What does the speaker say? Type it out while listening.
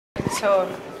So,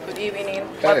 good evening.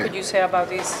 What could you say about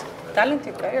these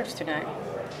talented players tonight?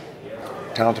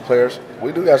 Talented players?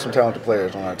 We do got some talented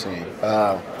players on our team.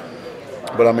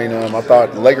 But I mean, I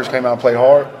thought the Lakers came out and played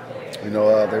hard. You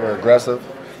know, they were aggressive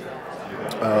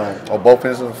on both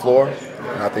ends of the floor,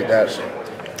 and I think that's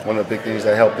one of the big things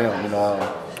that helped them. You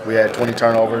know, we had 20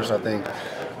 turnovers. I think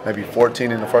maybe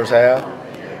 14 in the first half.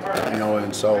 You know,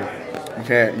 and so you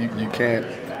can't. You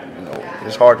know,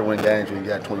 it's hard to win games when you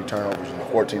got 20 turnovers and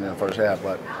 14 in the first half.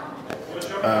 But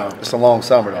it's a long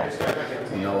summer, though.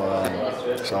 You know,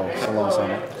 so it's a long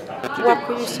summer. What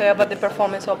could you say about the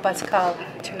performance of Paschall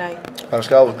tonight?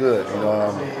 Paschall was good. You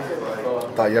know,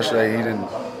 I thought yesterday he didn't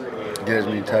get as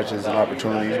many touches and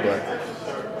opportunities,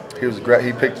 but he was great.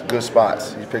 He picked good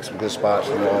spots. He picked some good spots.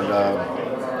 You know,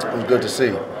 and it was good to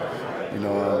see. You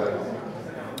know,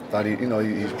 thought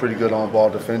he's pretty good on ball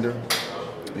defender.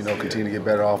 You know, continue to get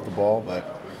better off the ball,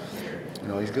 but you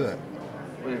know he's good.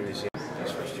 What have you seen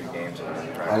these first 2 games?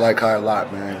 I like Kai a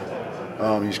lot, man.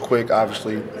 He's quick,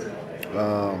 obviously.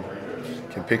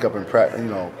 Can pick up and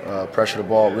pressure the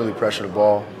ball, really pressure the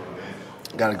ball.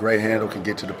 Got a great handle, can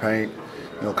get to the paint.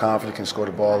 You know, confident, can score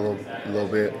the ball a little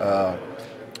bit.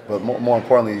 But more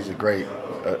importantly, he's a great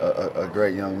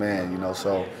young man. You know,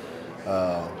 so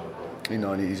you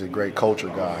know, and he's a great culture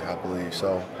guy, I believe.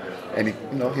 So, and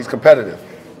he's competitive.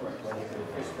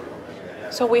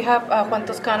 So we have Juan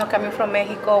Toscano coming from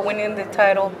Mexico, winning the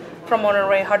title from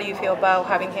Monterrey. How do you feel about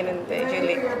having him in the G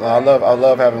League? I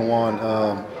love having Juan.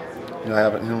 You know,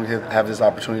 have this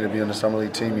opportunity to be on the summer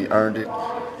league team. He earned it,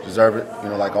 deserved it. You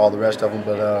know, like all the rest of them.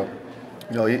 But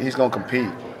you know, he's going to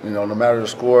compete. You know, no matter the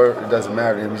score, it doesn't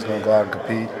matter to him. He's going to go out and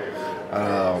compete,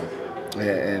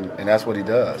 and that's what he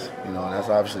does. You know,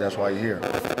 and that's why you're here.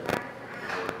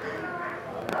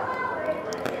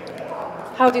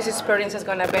 How this experience is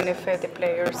going to benefit the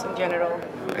players in general?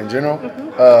 In general,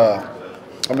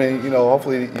 I mean, you know,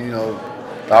 hopefully, you know,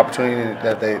 the opportunity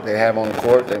that they have on the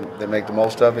court, they make the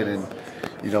most of it, and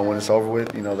you know, when it's over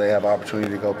with, you know, they have opportunity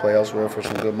to go play elsewhere for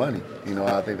some good money. You know,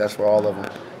 I think that's for all of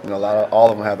them. You know, all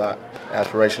of them have the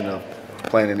aspiration of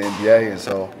playing in the NBA, and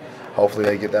so hopefully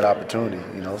they get that opportunity.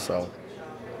 You know, so.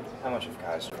 How much of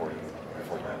Kai's support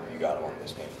before you got him on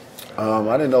this game?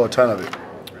 I didn't know a ton of it,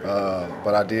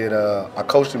 but I did. I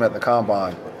coached him at the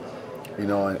combine. You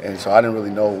know, and so I didn't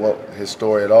really know what his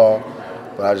story at all,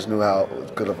 but I just knew how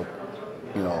good of a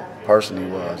person he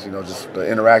was. You know, just the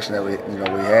interaction that we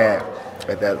had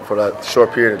for that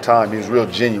short period of time. He was real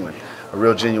genuine, a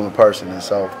real genuine person, and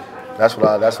so that's what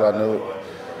I knew.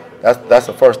 That's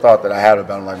the first thought that I had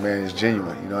about him. Like, man, he's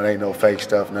genuine. You know, it ain't no fake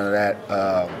stuff, none of that.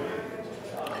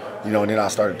 You know, and then I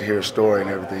started to hear his story and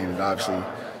everything, and obviously,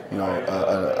 you know,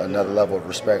 another level of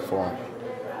respect for him.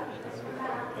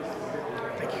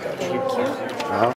 Thank you.